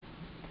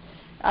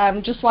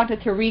Just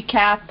wanted to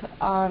recap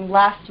on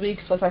last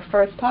week's was our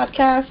first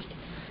podcast.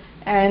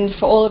 And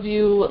for all of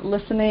you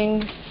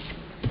listening,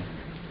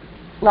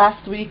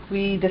 last week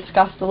we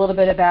discussed a little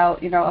bit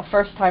about, a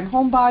first-time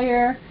home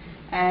buyer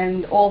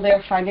and all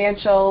their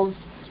financials,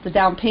 the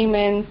down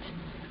payment,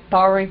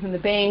 borrowing from the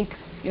bank,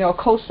 a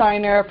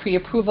co-signer,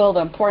 pre-approval,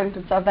 the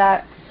importance of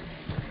that.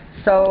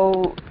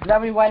 So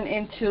then we went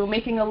into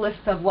making a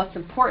list of what's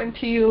important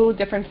to you,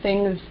 different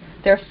things.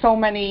 There's so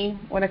many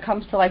when it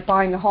comes to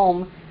buying a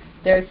home.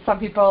 There's some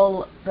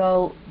people,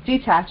 they'll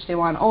detach, they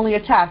want only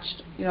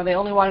attached, they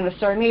only want in a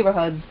certain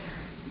neighborhood.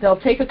 They'll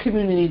take a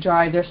community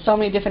drive. There's so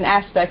many different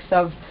aspects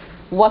of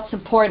what's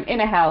important in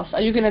a house. Are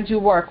you going to do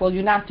work? Will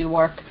you not do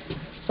work?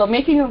 So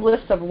making a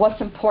list of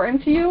what's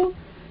important to you,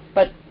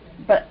 but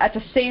at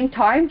the same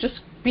time,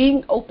 just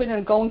being open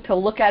and going to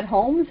look at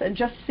homes and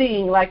just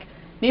seeing,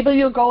 maybe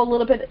you'll go a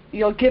little bit,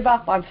 you'll give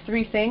up on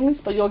 3 things,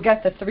 but you'll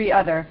get the 3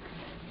 other.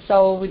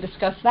 So we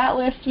discussed that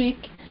last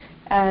week,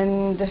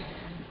 and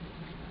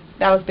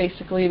that was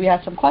basically, we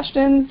had some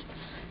questions.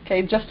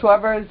 Okay, just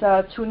whoever's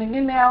tuning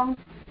in now,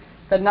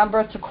 the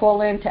number to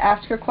call in to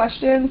ask your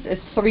questions is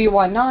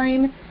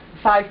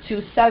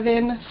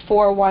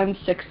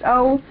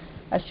 319-527-4160.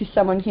 I see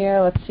someone here.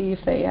 Let's see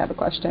if they have a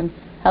question.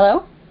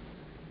 Hello?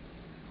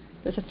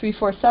 There's a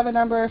 347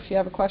 number. If you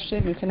have a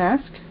question, you can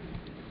ask.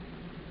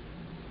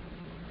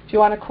 If you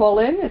want to call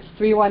in, it's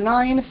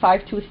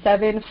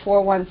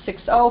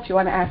 319-527-4160 if you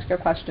want to ask your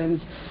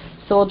questions.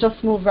 So we'll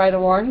just move right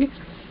along.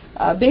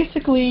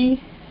 Basically,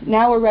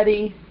 now we're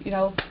ready,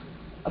 a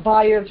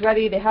buyer's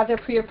ready, they have their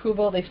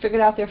pre-approval, they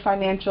figured out their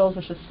financials,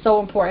 which is so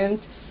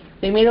important.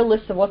 They made a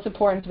list of what's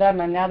important to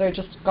them, and now they're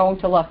just going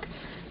to look.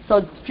 So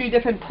a few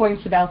different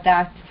points about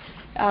that.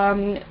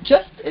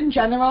 Just in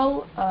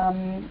general,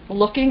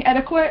 looking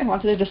etiquette, I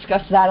wanted to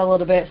discuss that a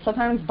little bit.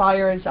 Sometimes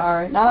buyers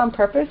are not on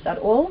purpose at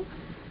all.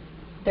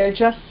 They're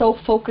just so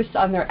focused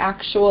on their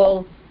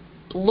actual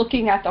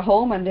looking at the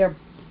home and their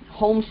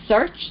home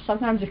search.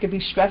 Sometimes it could be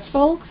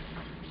stressful,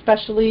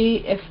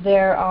 especially if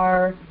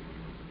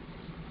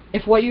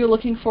what you're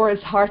looking for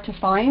is hard to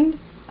find,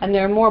 and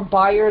there are more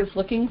buyers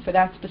looking for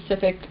that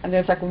specific, and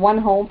there's one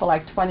home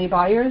for 20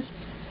 buyers.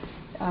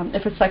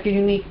 If it's a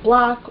unique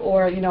block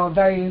or a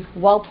very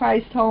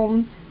well-priced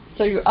home,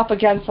 so you're up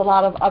against a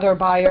lot of other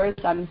buyers,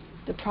 and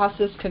the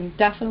process can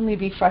definitely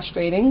be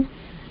frustrating.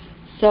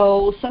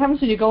 So sometimes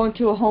when you go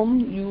into a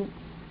home,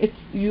 it's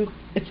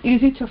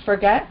easy to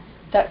forget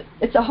that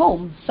it's a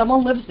home.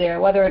 Someone lives there,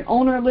 whether an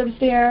owner lives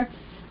there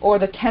or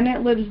the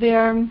tenant lives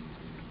there.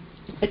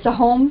 It's a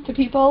home to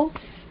people,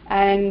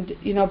 and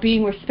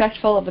being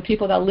respectful of the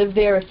people that live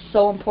there is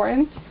so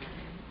important.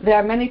 There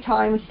are many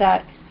times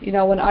that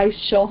when I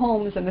show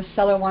homes and the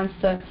seller wants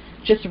to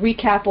just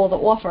recap all the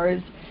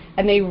offers,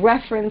 and they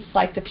reference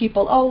the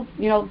people,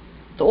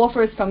 the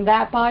offer is from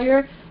that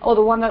buyer,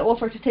 the one that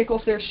offered to take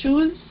off their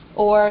shoes,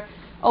 or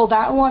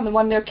that one, the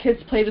one their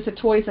kids played with the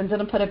toys and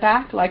didn't put it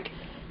back.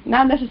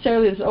 Not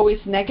necessarily is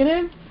always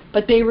negative,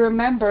 but they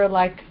remember,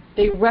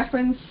 they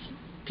reference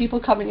people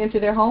coming into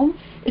their home.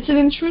 It's an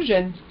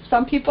intrusion.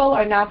 Some people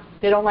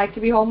they don't like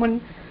to be home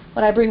when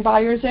I bring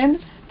buyers in,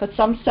 but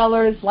some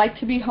sellers like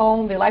to be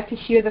home. They like to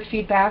hear the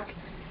feedback.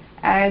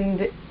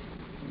 And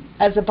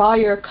as a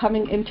buyer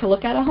coming in to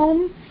look at a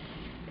home,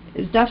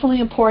 it's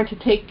definitely important to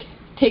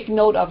take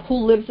note of who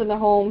lives in the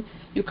home.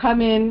 You come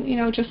in,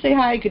 just say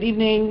hi, good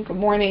evening, good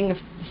morning, if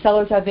the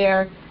sellers are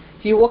there.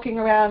 If you're walking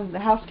around, the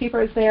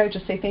housekeeper is there,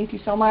 just say thank you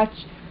so much.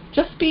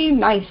 Just be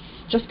nice.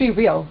 Just be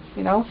real,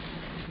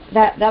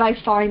 That I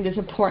find is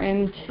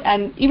important.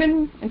 And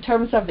even in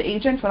terms of the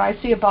agent, when I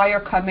see a buyer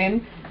come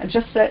in and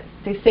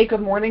they say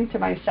good morning to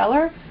my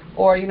seller,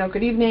 or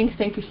good evening,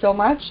 thank you so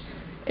much,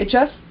 it's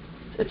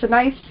a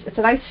nice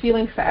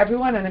feeling for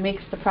everyone, and it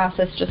makes the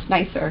process just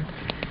nicer.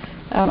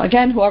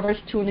 Again, whoever's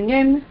tuning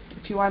in,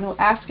 if you want to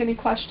ask any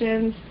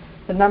questions,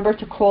 the number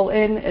to call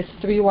in is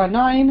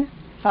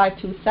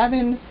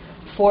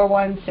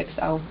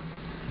 319-527-4160.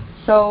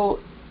 So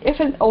if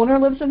an owner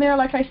lives in there,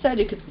 like I said,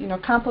 you could,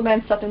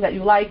 compliment something that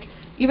you like.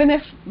 Even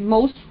if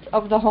most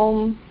of the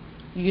home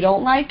you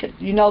don't like,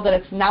 that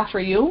it's not for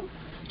you,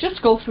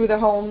 just go through the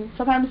home.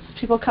 Sometimes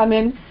people come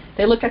in,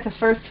 they look at the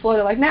first floor,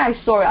 they're like, nah, I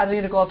saw it, I don't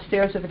need to go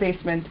upstairs to the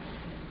basement.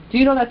 Do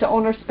you know that the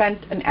owner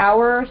spent an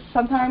hour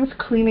sometimes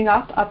cleaning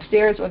up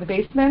upstairs or the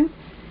basement?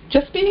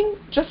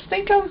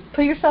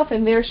 Put yourself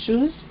in their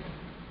shoes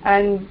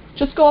and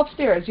just go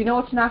upstairs.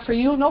 It's not for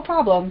you, no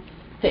problem.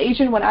 The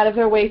agent went out of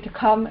their way to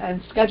come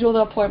and schedule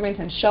the appointment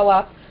and show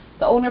up.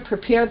 The owner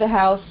prepared the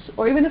house,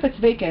 or even if it's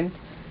vacant,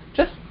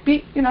 just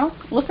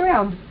look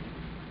around.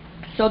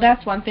 So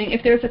that's one thing.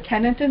 If there's a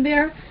tenant in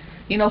there,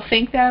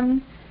 thank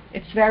them.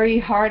 It's very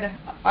hard.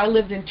 I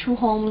lived in 2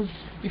 homes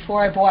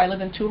before I bought. I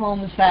lived in 2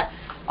 homes that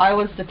I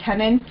was the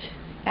tenant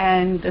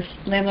and the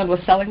landlord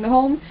was selling the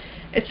home.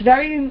 It's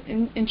very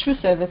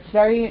intrusive. It's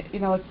very,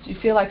 you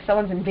feel like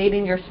someone's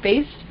invading your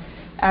space.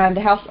 And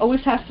the house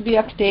always has to be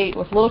up to date.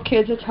 With little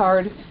kids, it's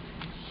hard.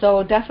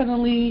 So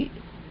definitely,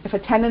 if a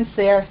tenant's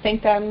there,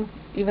 thank them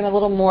even a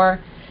little more.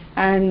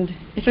 And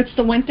if it's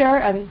the winter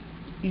and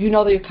you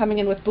know that you're coming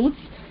in with boots,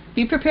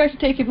 be prepared to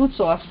take your boots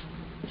off.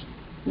 It's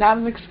not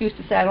an excuse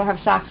to say I don't have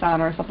socks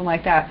on or something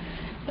like that.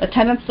 The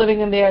tenants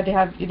living in there, they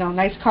have,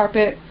 nice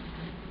carpet.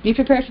 Be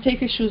prepared to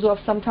take your shoes off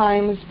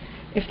sometimes.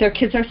 If their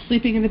kids are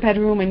sleeping in the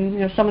bedroom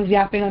and someone's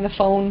yapping on the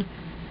phone,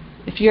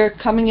 if you're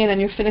coming in and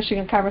you're finishing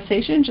a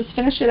conversation, just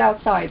finish it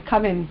outside.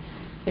 Come in.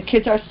 The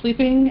kids are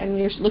sleeping and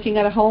you're looking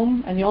at a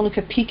home and you only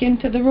could peek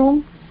into the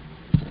room.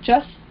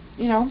 Just,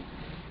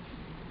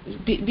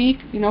 be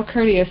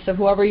courteous of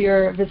whoever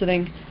you're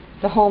visiting,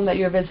 the home that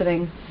you're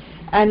visiting.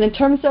 And in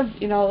terms of,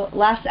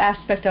 last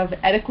aspect of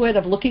etiquette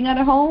of looking at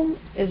a home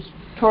is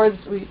towards,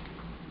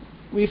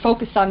 we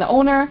focus on the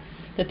owner,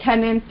 the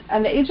tenant,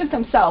 and the agent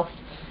themselves.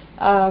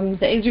 The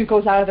agent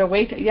goes out of their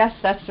way yes,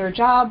 that's their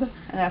job,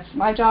 and that's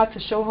my job to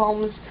show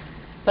homes.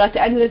 But at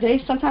the end of the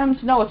day, sometimes,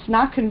 no, it's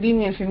not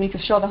convenient for me to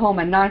show the home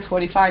at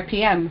 9:45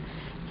 p.m.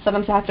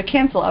 Sometimes I have to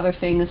cancel other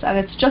things, and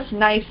it's just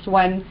nice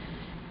when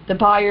the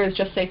buyers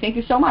just say, thank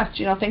you so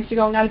much, thanks for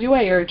going out of your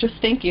way, or just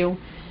thank you.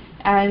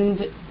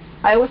 And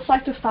I always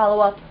like to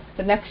follow up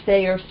the next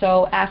day or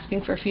so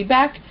asking for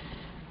feedback,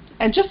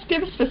 and just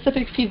give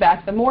specific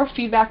feedback. The more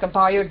feedback a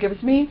buyer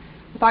gives me,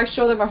 if I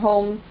show them a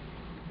home,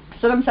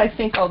 sometimes I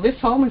think, oh, this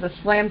home is a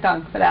slam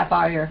dunk for that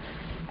buyer.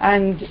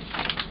 And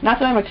not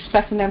that I'm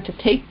expecting them to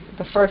take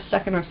the first,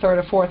 second, or third,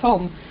 or fourth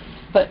home,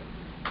 but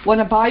when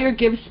a buyer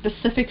gives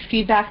specific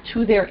feedback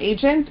to their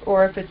agent,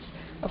 or if it's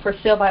a for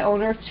sale by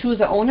owner to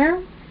the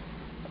owner,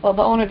 well,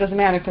 the owner doesn't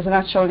matter because they're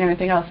not showing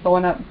anything else, but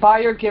when a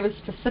buyer gives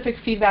specific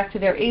feedback to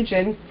their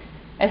agent,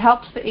 it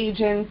helps the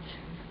agent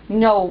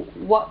know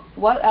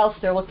what else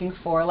they're looking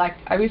for. Like,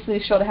 I recently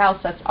showed a house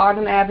that's on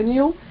an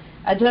avenue.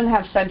 I didn't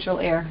have central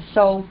air.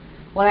 So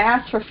when I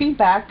asked for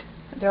feedback,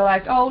 they're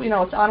like, oh,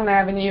 it's on an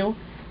avenue.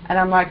 And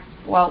I'm like,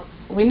 well,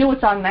 we knew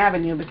it's on an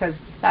avenue because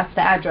that's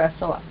the address,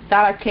 so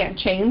that I can't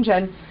change,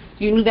 and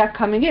you knew that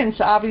coming in,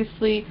 so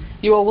obviously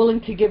you were willing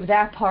to give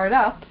that part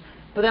up.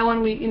 But then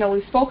when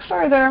we spoke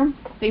further,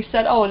 they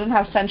said, oh, it didn't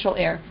have central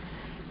air.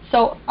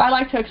 So I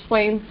like to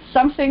explain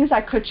some things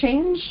I could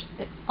change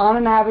on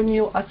an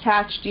avenue,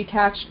 attached,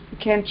 detached. You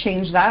can't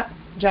change that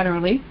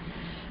generally.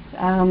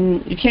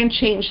 You can't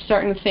change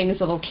certain things,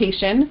 the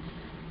location.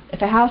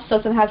 If a house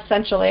doesn't have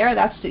central air,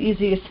 that's the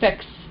easiest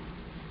fix.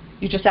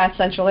 You just add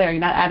central air. You're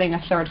not adding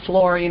a third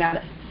floor. You're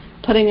not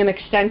putting an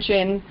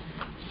extension.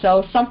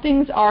 So some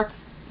things are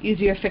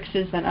easier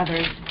fixes than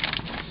others.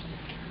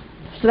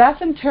 So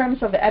that's in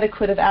terms of the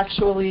etiquette of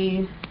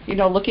actually,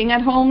 looking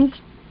at homes.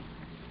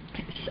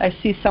 I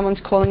see someone's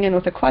calling in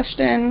with a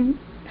question.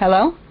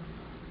 Hello?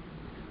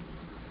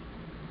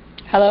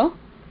 Hello?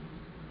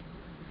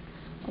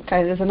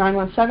 Okay, there's a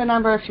 917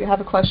 number. If you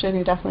have a question,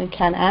 you definitely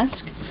can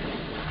ask.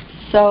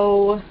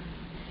 So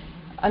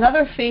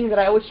another thing that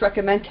I always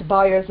recommend to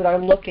buyers that are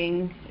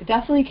looking, it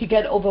definitely could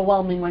get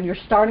overwhelming when you're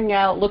starting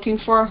out looking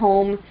for a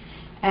home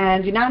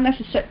and you're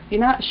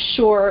not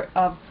sure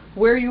of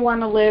where you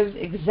want to live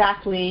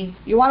exactly.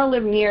 You want to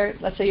live near,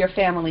 let's say, your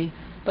family,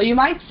 but you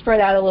might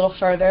spread out a little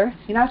further.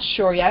 You're not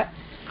sure yet.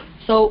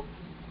 So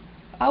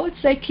I would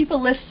say keep a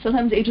list.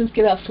 Sometimes agents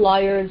give out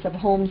flyers of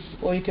homes,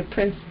 or you could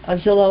print a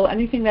Zillow,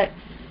 anything that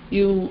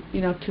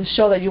to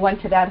show that you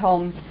went to that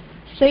home.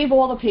 Save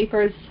all the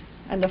papers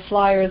and the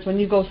flyers when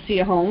you go see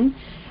a home,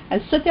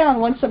 and sit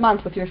down once a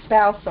month with your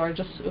spouse or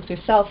just with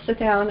yourself. Sit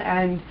down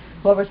and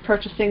whoever's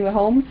purchasing the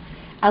home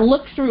and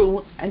look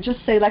through and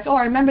just say, like, oh,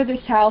 I remember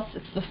this house.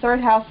 It's the third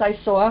house I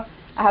saw.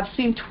 I have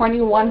seen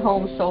 21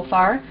 homes so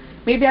far.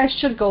 Maybe I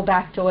should go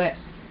back to it.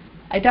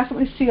 I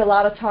definitely see a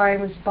lot of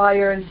times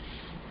buyers,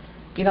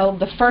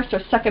 the first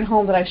or second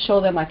home that I show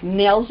them, like,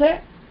 nails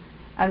it,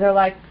 and they're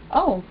like,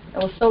 oh, it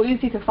was so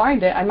easy to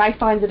find it. I might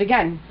find it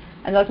again.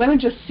 And like, let me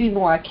just see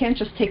more. I can't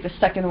just take the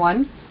second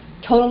one.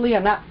 I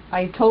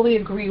totally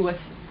agree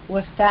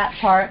with that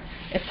part.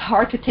 It's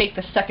hard to take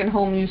the second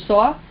home you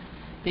saw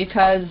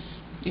because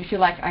you feel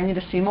like, I need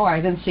to see more.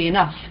 I didn't see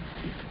enough.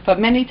 But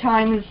many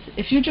times,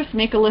 if you just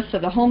make a list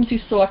of the homes you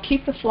saw,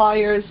 keep the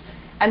flyers,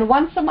 and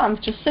once a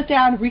month, just sit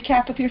down,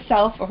 recap with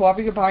yourself or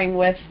whoever you're buying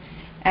with,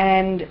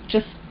 and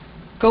just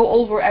go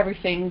over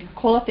everything.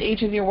 Call up the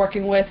agent you're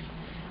working with.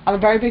 I'm a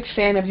very big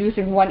fan of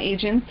using one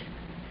agent.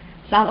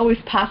 It's not always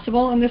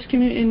possible in this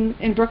community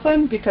in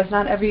Brooklyn because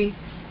not every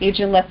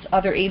agent lets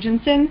other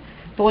agents in.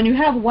 But when you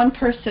have one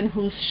person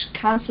who's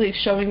constantly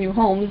showing you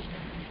homes,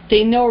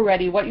 they know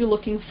already what you're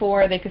looking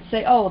for. They could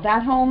say, oh,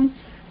 that home,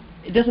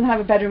 it doesn't have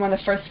a bedroom on the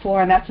first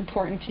floor, and that's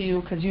important to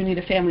you because you need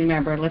a family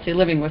member, let's say,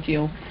 living with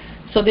you.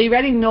 So they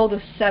already know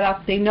the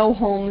setup. They know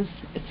homes.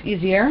 It's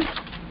easier.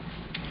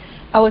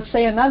 I would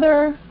say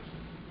another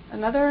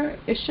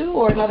issue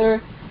or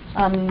another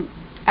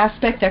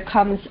aspect that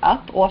comes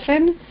up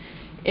often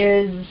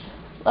is,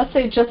 let's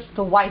say just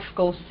the wife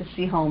goes to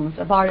see homes.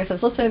 A buyer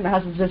says, listen, my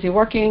husband's busy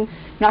working.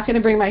 I'm not going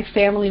to bring my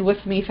family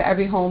with me for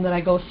every home that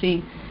I go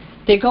see.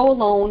 They go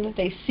alone.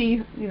 They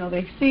see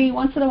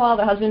once in a while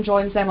the husband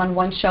joins them on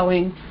one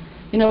showing,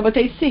 but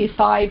they see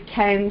 5,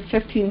 10,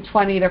 15,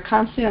 20. They're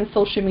constantly on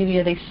social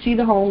media. They see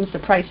the homes, the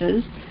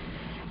prices,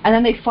 and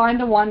then they find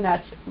the one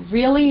that's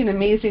really an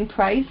amazing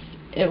price.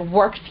 It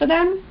works for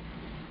them,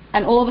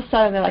 and all of a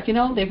sudden they're like,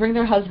 they bring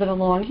their husband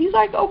along. He's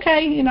like,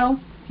 okay,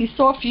 he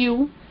saw a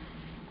few.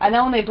 And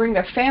then when they bring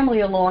their family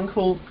along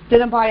who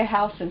didn't buy a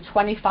house in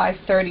 25,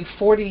 30,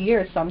 40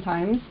 years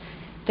sometimes,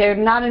 they're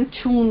not in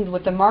tune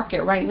with the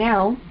market right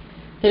now.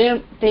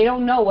 They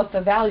don't know what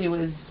the value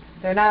is.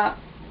 They're not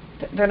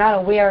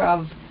aware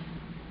of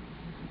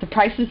the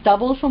prices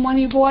doubled from when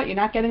you bought. You're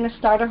not getting a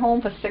starter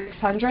home for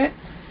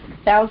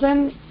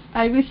 $600,000.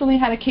 I recently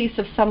had a case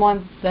of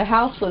someone, the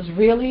house was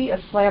really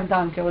a slam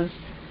dunk. It was,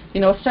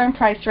 a certain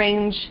price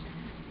range.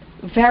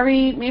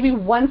 Maybe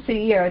once a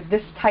year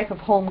this type of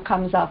home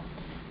comes up.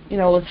 It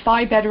was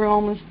 5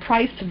 bedrooms,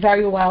 priced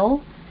very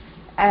well,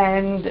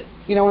 and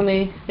when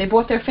they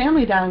brought their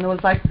family down, it was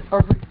like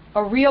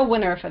a real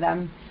winner for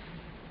them.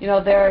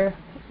 The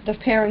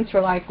parents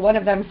were like, one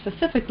of them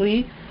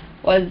specifically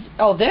was,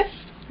 oh, this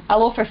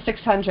I'll offer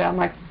 $600,000. I'm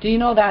like, do you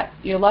know that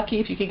you're lucky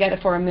if you could get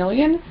it for $1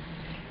 million?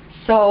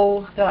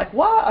 So they're like,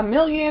 what, $1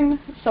 million?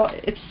 So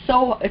it's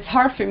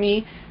hard for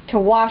me to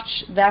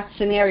watch that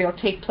scenario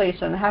take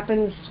place, and it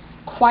happens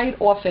quite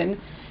often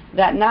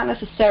that not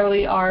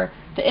necessarily are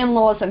the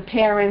in-laws and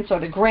parents or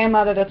the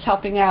grandmother that's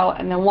helping out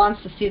and then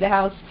wants to see the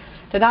house.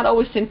 They're not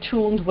always in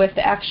tune with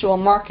the actual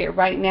market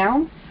right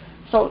now.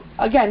 So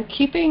again,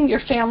 keeping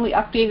your family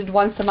updated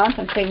once a month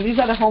and saying, these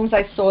are the homes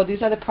I saw,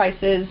 these are the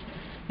prices.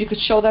 You could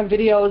show them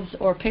videos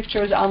or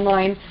pictures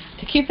online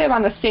to keep them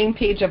on the same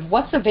page of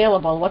what's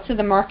available, what's in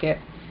the market.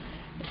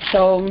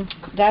 So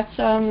that's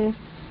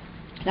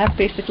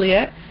basically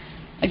it.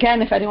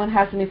 Again, if anyone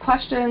has any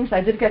questions,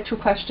 I did get 2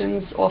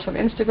 questions off of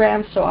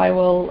Instagram, so I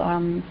will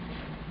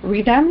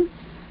read them.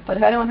 But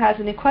if anyone has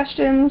any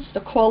questions,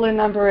 the call-in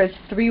number is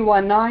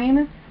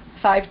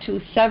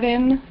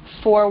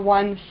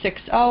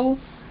 319-527-4160.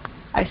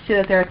 I see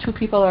that there are 2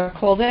 people that are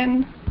called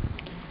in,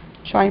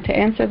 trying to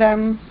answer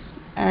them.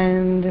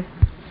 And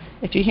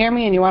if you hear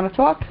me and you want to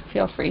talk,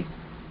 feel free.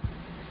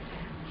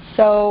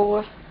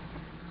 So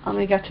let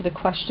me get to the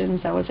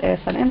questions that was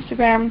asked on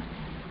Instagram.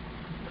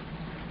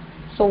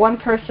 So one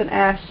person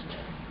asked,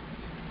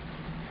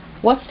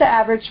 what's the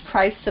average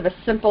price of a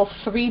simple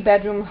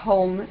 3-bedroom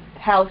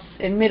house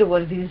in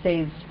Midwood these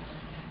days?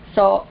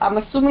 So I'm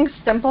assuming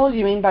simple,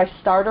 you mean by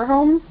starter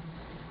home?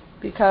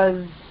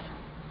 Because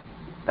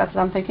that's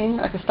what I'm thinking,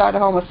 like a starter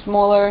home, a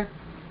smaller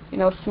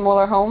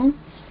home.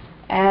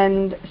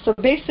 And so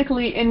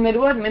basically in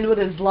Midwood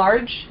is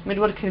large.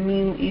 Midwood can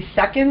mean East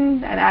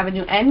 2nd and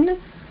Avenue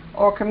N,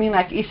 or it can mean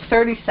like East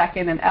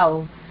 32nd and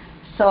L.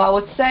 So I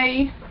would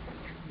say,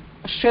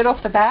 straight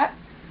off the bat,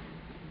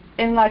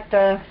 in like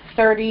the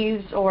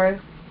 30s or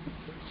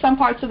some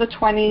parts of the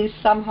 20s,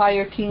 some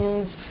higher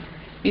teens,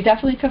 you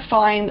definitely could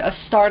find a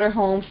starter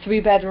home,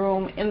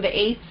 3-bedroom in the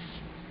 8s,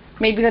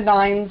 maybe the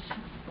 9s,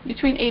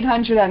 between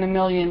 800 and $1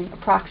 million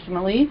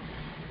approximately.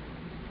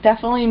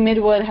 Definitely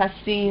Midwood has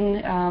seen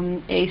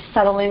a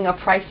settling of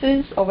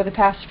prices over the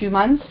past few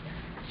months.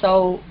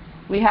 So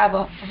we have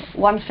a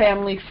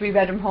 1-family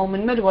 3-bedroom home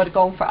in Midwood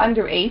going for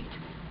under 8,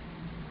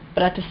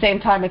 but at the same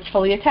time it's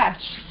fully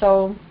attached.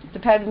 So it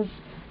depends.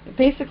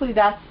 Basically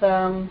that's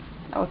I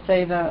would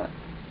say the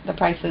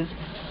prices.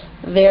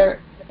 There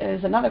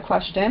is another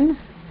question.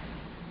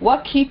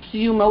 What keeps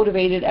you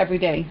motivated every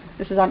day?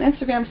 This is on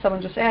Instagram.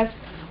 Someone just asked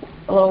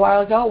a little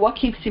while ago, what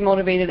keeps you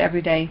motivated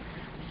every day?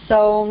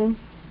 So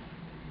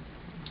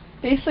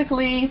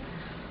basically,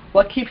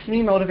 what keeps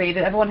me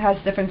motivated, everyone has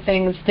different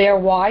things. Their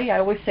why, I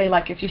always say,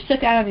 like, if you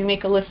sit down and you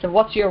make a list of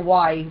what's your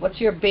why,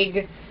 what's your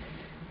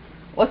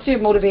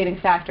motivating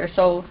factor.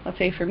 So let's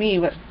say for me,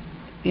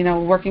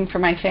 working for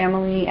my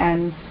family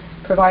and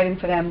providing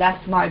for them,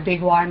 that's my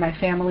big why, my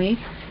family.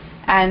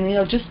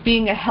 And just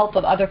being a help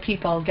of other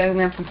people, getting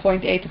them from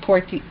point A to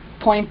point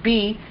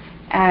B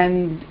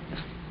and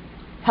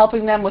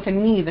helping them with a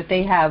need that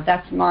they have.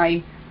 That's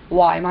my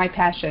why, my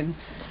passion.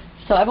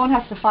 So everyone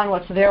has to find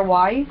what's their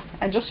why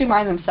and just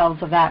remind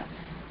themselves of that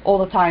all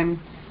the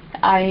time.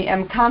 I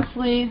am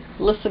constantly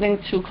listening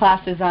to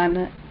classes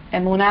on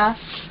Emunah,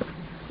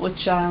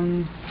 which,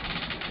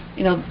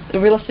 the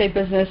real estate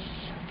business,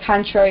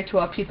 contrary to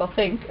what people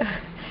think,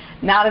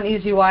 not an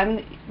easy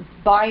one.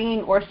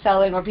 Buying or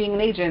selling or being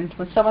an agent,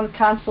 when someone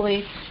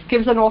constantly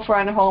gives an offer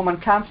on a home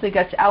and constantly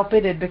gets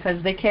outbidded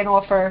because they can't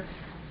offer,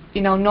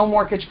 no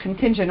mortgage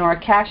contingent or a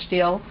cash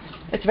deal,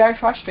 it's very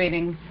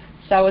frustrating.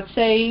 So I would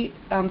say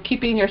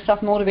keeping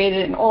yourself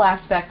motivated in all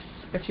aspects,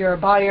 if you're a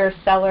buyer,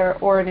 seller,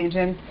 or an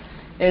agent,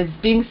 is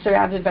being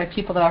surrounded by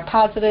people that are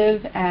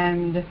positive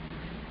and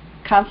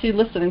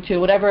constantly listening to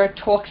whatever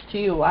talks to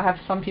you. I have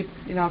some people,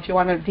 if you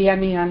want to DM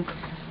me on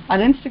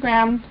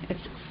Instagram,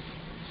 it's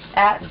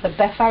at the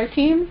Behfar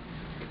team,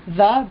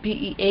 the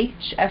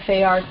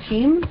BEHFAR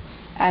team,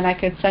 and I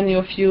could send you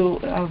a few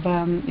of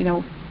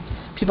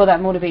people that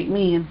motivate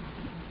me,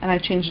 and I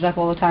change it up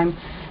all the time.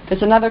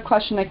 There's another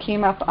question that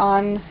came up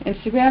on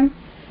Instagram.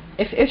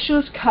 If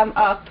issues come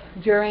up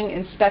during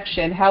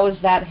inspection, how is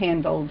that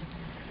handled?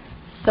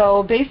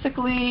 So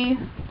basically,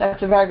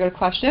 that's a very good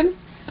question.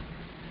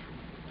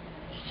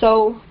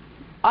 So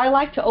I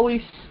like to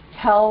always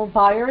tell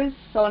buyers,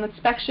 so an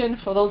inspection,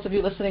 for those of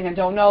you listening and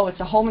don't know, it's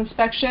a home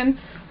inspection.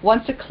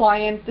 Once a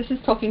client, this is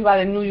talking about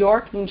in New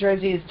York, New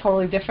Jersey is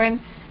totally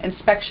different.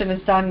 Inspection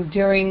is done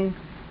during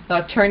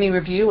the attorney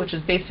review, which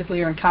is basically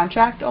you're in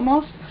contract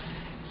almost.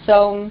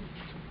 So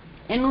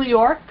in New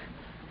York,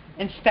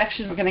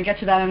 inspection, we're going to get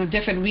to that in a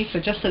different week,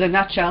 but just in a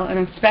nutshell,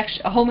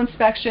 a home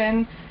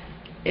inspection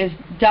is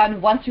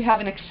done once you have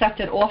an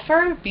accepted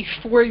offer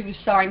before you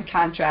sign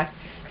contract.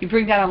 You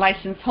bring down a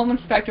licensed home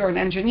inspector or an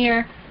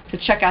engineer to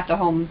check out the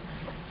home.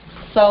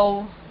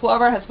 So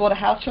whoever has bought a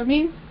house from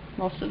me,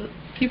 most of the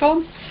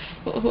people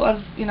who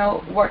have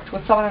worked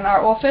with someone in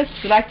our office,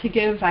 we like to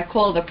give, I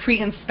call it a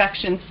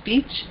pre-inspection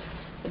speech,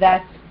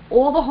 that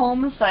all the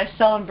homes that I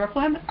sell in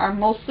Brooklyn are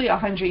mostly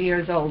 100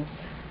 years old.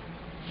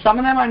 Some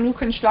of them are new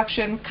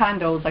construction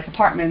condos, like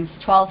apartments,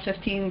 12,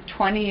 15,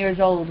 20 years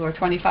old or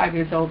 25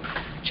 years old.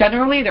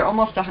 Generally, they're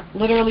almost,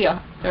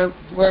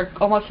 we're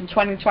almost in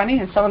 2020,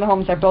 and some of the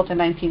homes are built in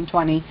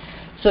 1920.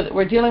 So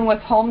we're dealing with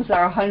homes that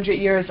are 100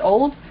 years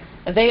old.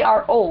 They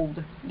are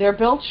old. They're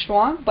built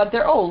strong, but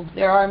they're old.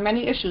 There are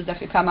many issues that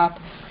could come up.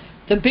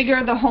 The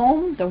bigger the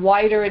home, the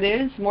wider it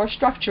is, more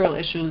structural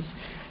issues.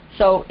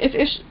 So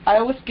I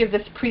always give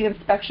this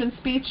pre-inspection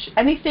speech,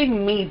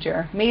 anything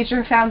major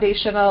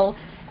foundational,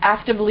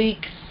 active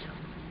leaks,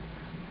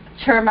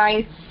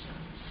 termites,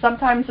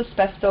 sometimes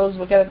asbestos,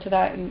 we'll get into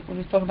that when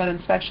we talk about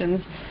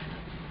inspections.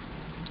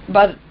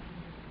 But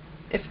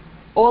if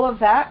all of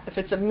that, if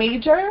it's a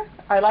major,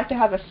 I like to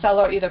have a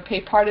seller either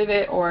pay part of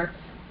it or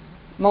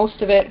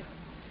most of it.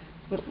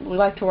 We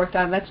like to work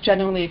down. That's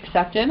generally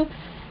accepted.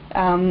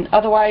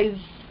 Otherwise,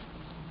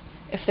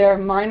 if they're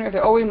minor,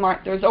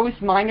 there's always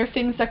minor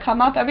things that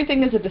come up.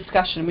 Everything is a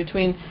discussion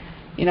between,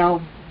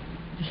 the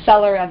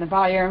seller and the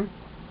buyer.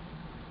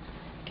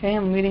 Okay,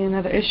 I'm reading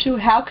another issue.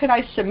 How could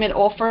I submit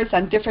offers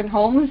on different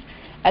homes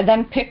and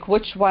then pick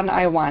which one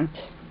I want?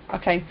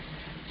 Okay,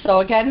 so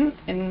again,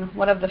 in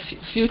one of the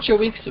future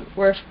weeks,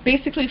 we're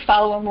basically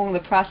following along the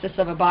process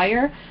of a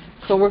buyer.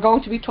 So we're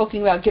going to be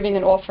talking about giving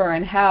an offer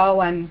and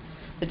how and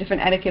the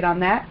different etiquette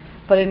on that.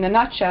 But in a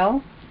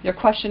nutshell, your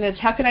question is,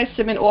 how can I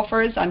submit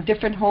offers on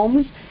different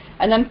homes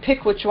and then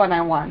pick which one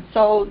I want?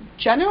 So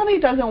generally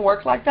it doesn't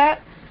work like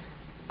that.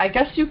 I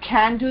guess you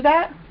can do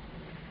that.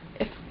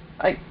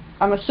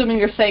 I'm assuming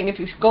you're saying if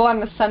you go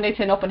on a Sunday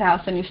to an open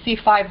house and you see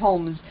 5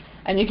 homes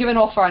and you give an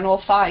offer on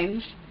all 5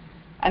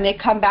 and they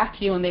come back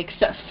to you and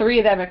 3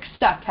 of them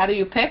accept, how do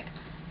you pick?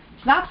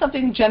 It's not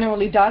something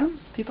generally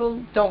done.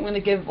 People don't really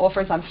give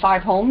offers on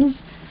 5 homes,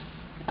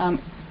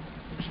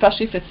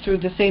 especially if it's through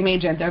the same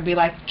agent. They'll be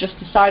like, just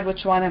decide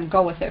which one and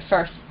go with it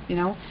first,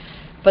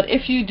 But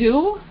if you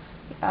do,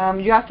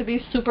 you have to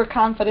be super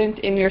confident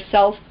in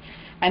yourself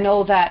and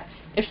know that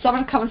if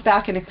someone comes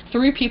back and if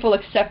 3 people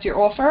accept your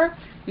offer,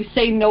 you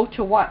say no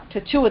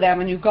to 2 of them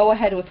and you go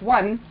ahead with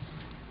 1.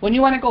 When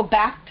you want to go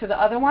back to the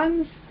other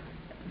ones,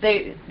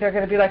 they're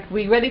going to be like,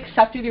 we already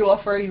accepted your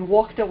offer, you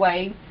walked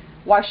away,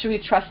 why should we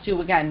trust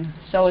you again?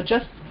 So it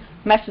just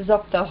messes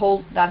up that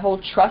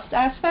whole trust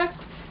aspect.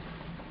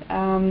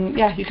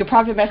 Yeah, you could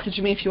probably message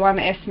me if you want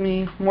to ask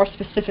me more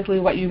specifically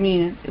what you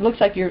mean. It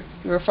looks like you're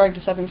referring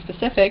to something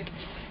specific.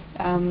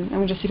 Let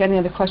me just see if any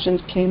other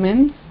questions came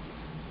in.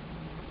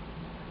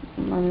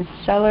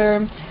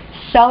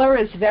 Seller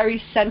is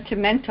very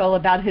sentimental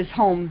about his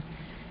home.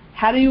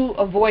 How do you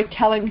avoid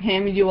telling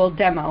him you will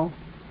demo?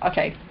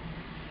 Okay,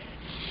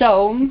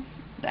 so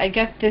I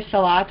get this a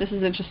lot. This is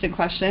an interesting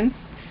question.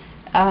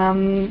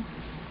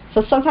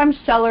 So sometimes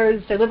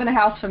sellers, they live in a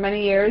house for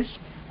many years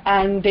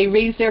and they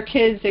raise their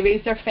kids, they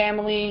raise their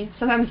family.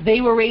 Sometimes they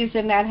were raised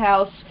in that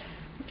house.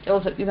 It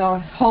was a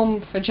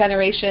home for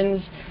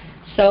generations.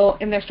 So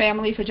in their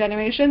family for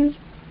generations.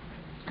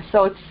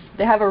 So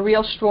they have a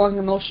real strong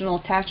emotional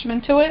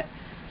attachment to it.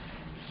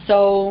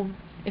 So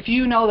if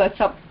you know that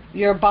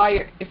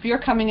if you're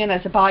coming in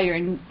as a buyer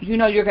and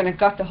you're going to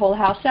gut the whole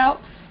house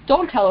out,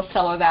 don't tell a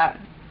seller that.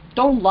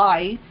 Don't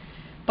lie,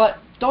 but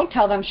don't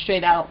tell them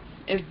straight out.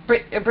 It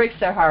breaks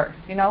their heart,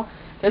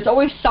 There's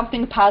always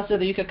something positive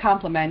that you could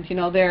compliment,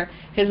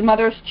 his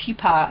mother's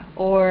teapot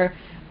or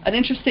an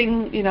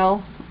interesting,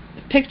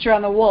 picture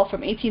on the wall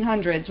from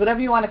 1800s, whatever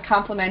you want to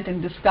compliment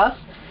and discuss.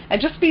 And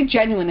just be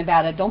genuine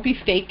about it. Don't be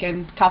fake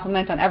and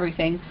compliment on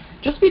everything.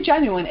 Just be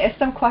genuine. Ask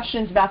them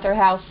questions about their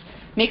house.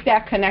 Make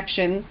that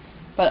connection.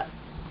 But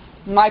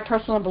my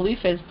personal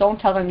belief is don't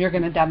tell them you're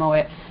going to demo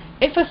it.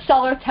 If a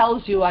seller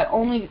tells you, I'm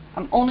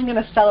only going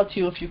to sell it to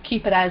you if you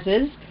keep it as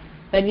is,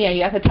 then yeah,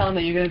 you have to tell them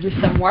that you're going to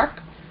do some work.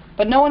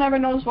 But no one ever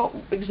knows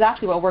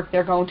exactly what work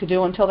they're going to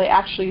do until they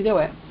actually do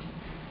it.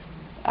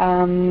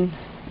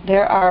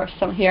 There are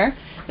some here.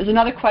 There's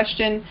another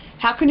question.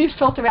 How can you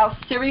filter out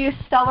serious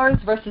sellers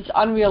versus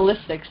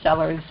unrealistic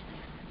sellers?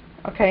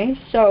 Okay,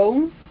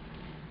 so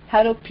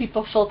how do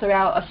people filter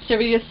out a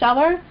serious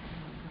seller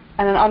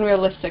and an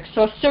unrealistic?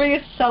 So a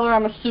serious seller,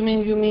 I'm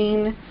assuming you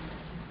mean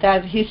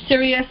that he's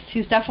serious,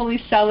 he's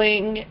definitely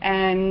selling,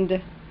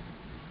 and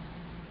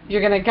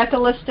you're going to get the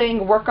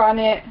listing, work on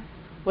it,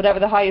 whatever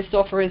the highest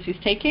offer is he's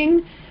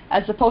taking.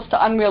 as opposed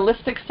to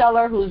unrealistic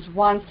seller who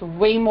wants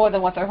way more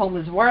than what their home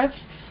is worth.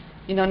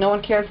 No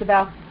one cares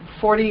about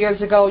 40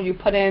 years ago you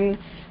put in,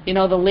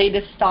 the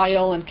latest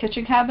style in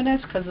kitchen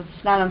cabinets, because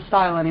it's not on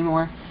style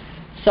anymore.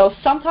 So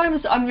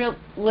sometimes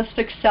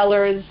unrealistic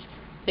sellers,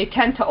 they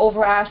tend to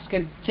over ask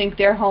and think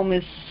their home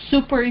is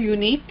super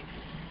unique.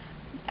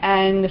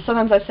 And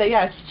sometimes I say,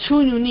 yeah, it's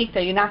too unique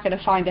that you're not going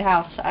to find a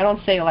house. I don't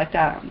say it like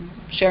that. I'm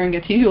sharing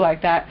it to you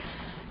like that.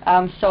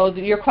 So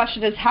your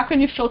question is, how can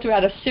you filter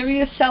out a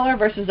serious seller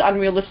versus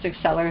unrealistic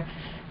seller?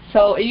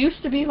 So it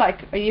used to be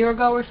like a year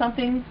ago or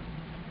something.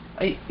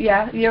 A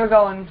year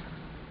ago, and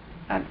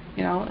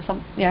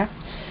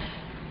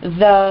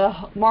the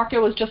market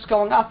was just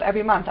going up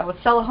every month. I would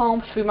sell a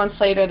home. 3 months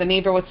later, the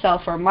neighbor would sell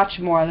for much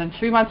more. Then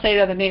 3 months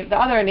later, the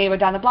other neighbor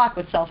down the block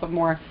would sell for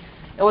more.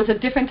 It was a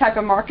different type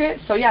of market.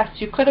 So yes,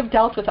 you could have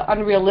dealt with an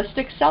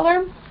unrealistic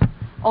seller,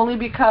 only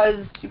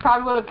because you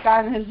probably would have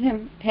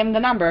gotten him the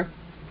number.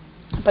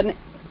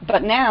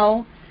 But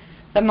now,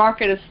 the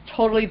market is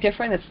totally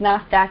different. It's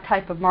not that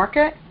type of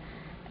market.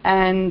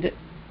 And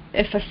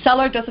if a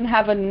seller doesn't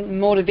have a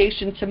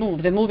motivation to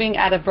move, they're moving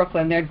out of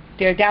Brooklyn, they're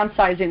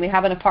downsizing, they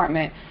have an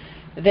apartment,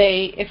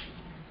 if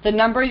the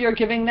number you're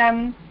giving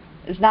them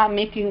is not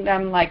making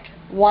them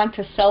want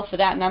to sell for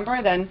that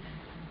number, then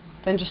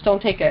just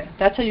don't take it.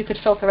 That's how you could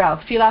filter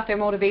out. Feel out their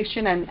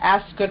motivation and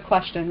ask good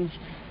questions.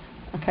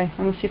 Okay,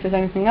 let me see if there's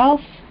anything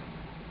else.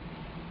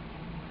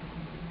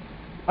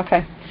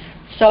 Okay,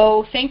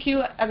 so thank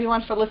you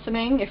everyone for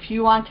listening. If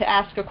you want to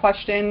ask a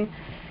question,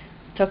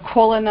 the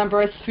call-in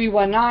number is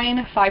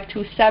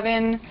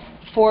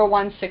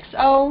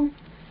 319-527-4160.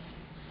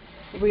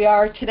 We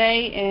are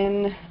today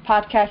in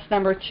podcast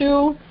number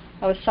 2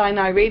 of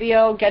Sinai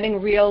Radio, Getting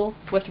Real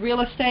with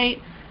Real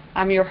Estate.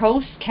 I'm your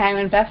host,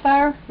 Karen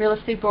Befar, real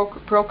estate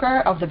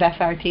broker of the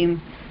Befar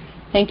team.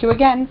 Thank you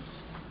again.